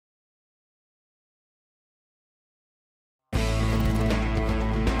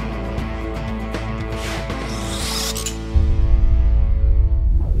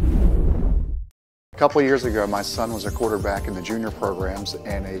couple of years ago, my son was a quarterback in the junior programs,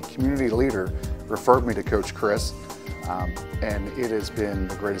 and a community leader referred me to Coach Chris, and it has been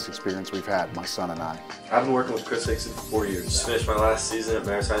the greatest experience we've had, my son and I. I've been working with Chris Hixson for 4 years. Just finished my last season at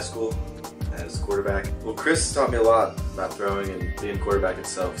Marist High School as quarterback. Well, Chris taught me a lot about throwing and being quarterback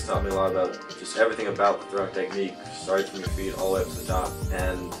itself. He's taught me a lot about just everything about the throwing technique, starting from your feet all the way up to the top.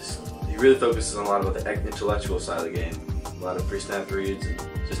 And he really focuses on a lot about the intellectual side of the game. A lot of pre-snap reads and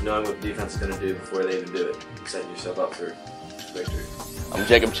just knowing what the defense is going to do before they even do it, and setting yourself up for victory. I'm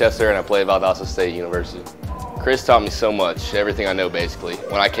Jacob Chester, and I play at Valdosta State University. Chris taught me so much, everything I know basically.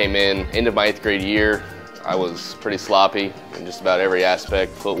 When I came into my 8th grade year, I was pretty sloppy in just about every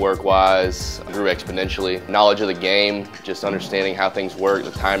aspect, footwork-wise. I grew exponentially. Knowledge of the game, just understanding how things work,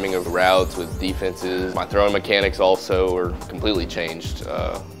 the timing of routes with defenses. My throwing mechanics also were completely changed.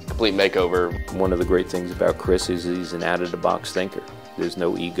 Complete makeover. One of the great things about Chris is he's an out-of-the-box thinker. There's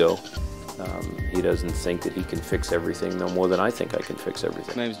no ego. He doesn't think that he can fix everything no more than I think I can fix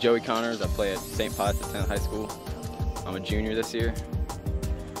everything. My name is Joey Connors. I play at St. Pius X High School. I'm a junior this year.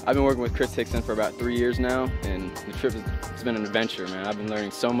 I've been working with Chris Hixson for about 3 years now, and the trip has been an adventure, man. I've been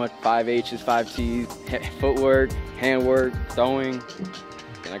learning so much, 5 H's, 5 T's, footwork, handwork, throwing,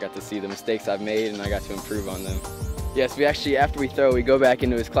 and I got to see the mistakes I've made, and I got to improve on them. Yes, we actually, after we throw, we go back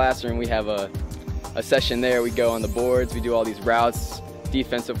into his classroom. We have a session there. We go on the boards. We do all these routes,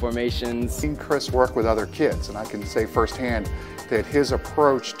 defensive formations. I've seen Chris work with other kids, and I can say firsthand that his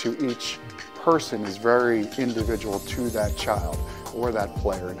approach to each person is very individual to that child or that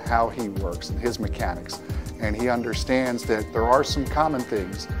player, and how he works and his mechanics. And he understands that there are some common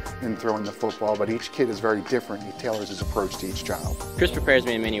things in throwing the football, but each kid is very different. He tailors his approach to each child. Chris prepares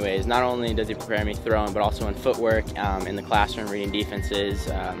me in many ways. Not only does he prepare me throwing, but also in footwork, in the classroom, reading defenses,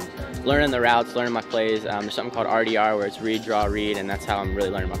 learning the routes, learning my plays. There's something called RDR, where it's read, draw, read, and that's how I'm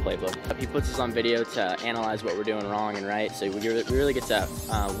really learning my playbook. He puts us on video to analyze what we're doing wrong and right, so we really get to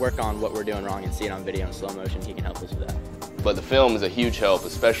work on what we're doing wrong and see it on video in slow motion. He can help us with that. But the film is a huge help,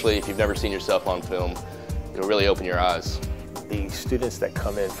 especially if you've never seen yourself on film. It'll really open your eyes. The students that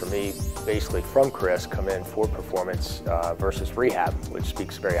come in for me, basically from Chris, come in for performance versus rehab, which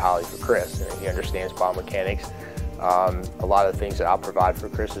speaks very highly for Chris. And he understands biomechanics. A lot of the things that I'll provide for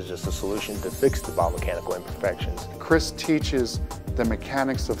Chris is just a solution to fix the biomechanical imperfections. Chris teaches the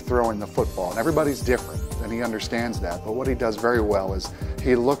mechanics of throwing the football, and everybody's different, and he understands that. But what he does very well is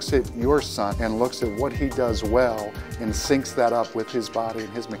he looks at your son and looks at what he does well and syncs that up with his body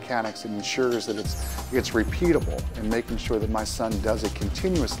and his mechanics, and ensures that it's repeatable, and making sure that my son does it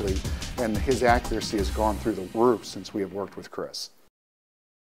continuously, and his accuracy has gone through the roof since we have worked with Chris.